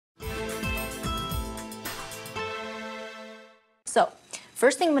So,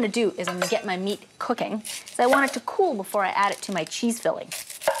 first thing I'm gonna do is I'm gonna get my meat cooking. So I want it to cool before I add it to my cheese filling.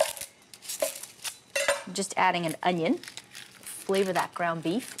 I'm just adding an onion, flavor that ground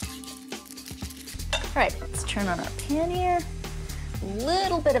beef. All right, let's turn on our pan here. A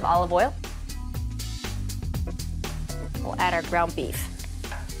little bit of olive oil. We'll add our ground beef.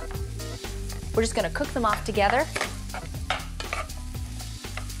 We're just gonna cook them off together.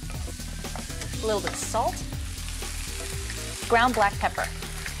 A little bit of salt. Ground black pepper.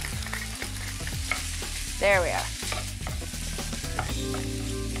 There we are.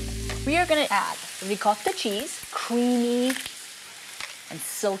 We are gonna add ricotta cheese, creamy and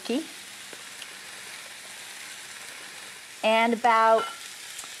silky. And about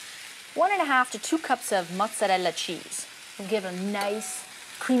 1.5 to 2 cups of mozzarella cheese. Will give a nice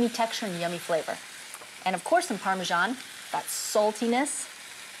creamy texture and yummy flavor. And of course some Parmesan, that saltiness.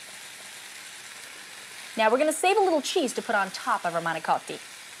 Now we're gonna save a little cheese to put on top of our manicotti.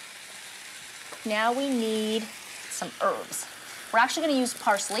 Now we need some herbs. We're actually gonna use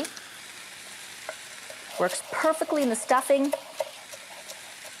parsley. Works perfectly in the stuffing. You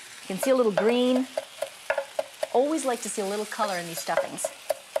can see a little green. Always like to see a little color in these stuffings.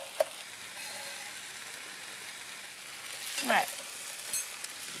 All right,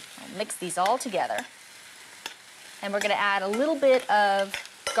 I'll mix these all together. And we're gonna add a little bit of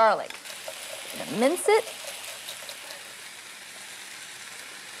garlic. I'm gonna mince it.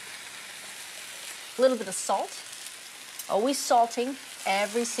 A little bit of salt. Always salting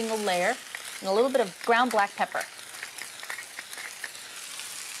every single layer. And a little bit of ground black pepper.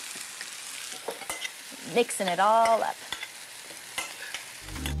 Mixing it all up.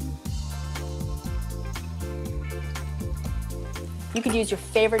 You could use your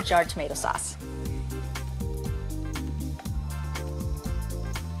favorite jarred tomato sauce.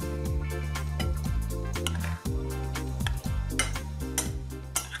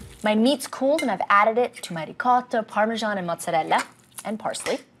 My meat's cooled and I've added it to my ricotta, Parmesan, and mozzarella, and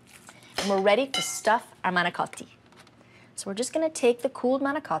parsley. And we're ready to stuff our manicotti. So we're just gonna take the cooled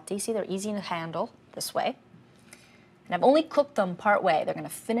manicotti, see they're easy to handle this way. And I've only cooked them part way. They're gonna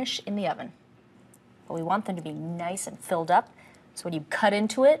finish in the oven. But we want them to be nice and filled up. So when you cut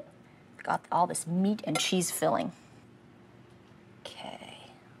into it, you've got all this meat and cheese filling. Okay.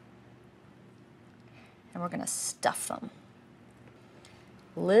 And we're gonna stuff them.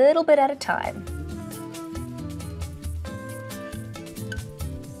 Little bit at a time.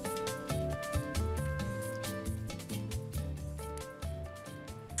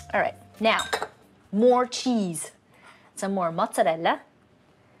 All right, now, more cheese. Some more mozzarella,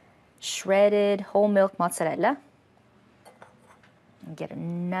 shredded whole milk mozzarella, and get a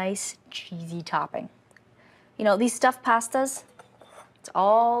nice cheesy topping. You know, these stuffed pastas, it's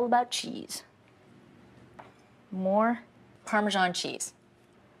all about cheese. More Parmesan cheese.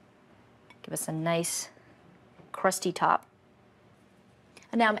 Give us a nice crusty top.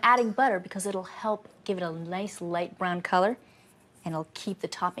 And now I'm adding butter because it'll help give it a nice light brown color and it'll keep the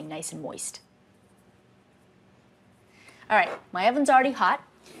topping nice and moist. All right, my oven's already hot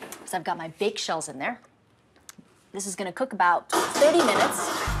because I've got my baked shells in there. This is gonna cook about 30 minutes.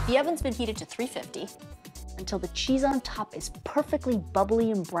 The oven's been heated to 350 until the cheese on top is perfectly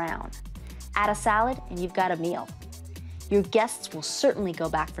bubbly and brown. Add a salad and you've got a meal. Your guests will certainly go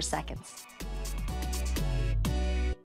back for seconds.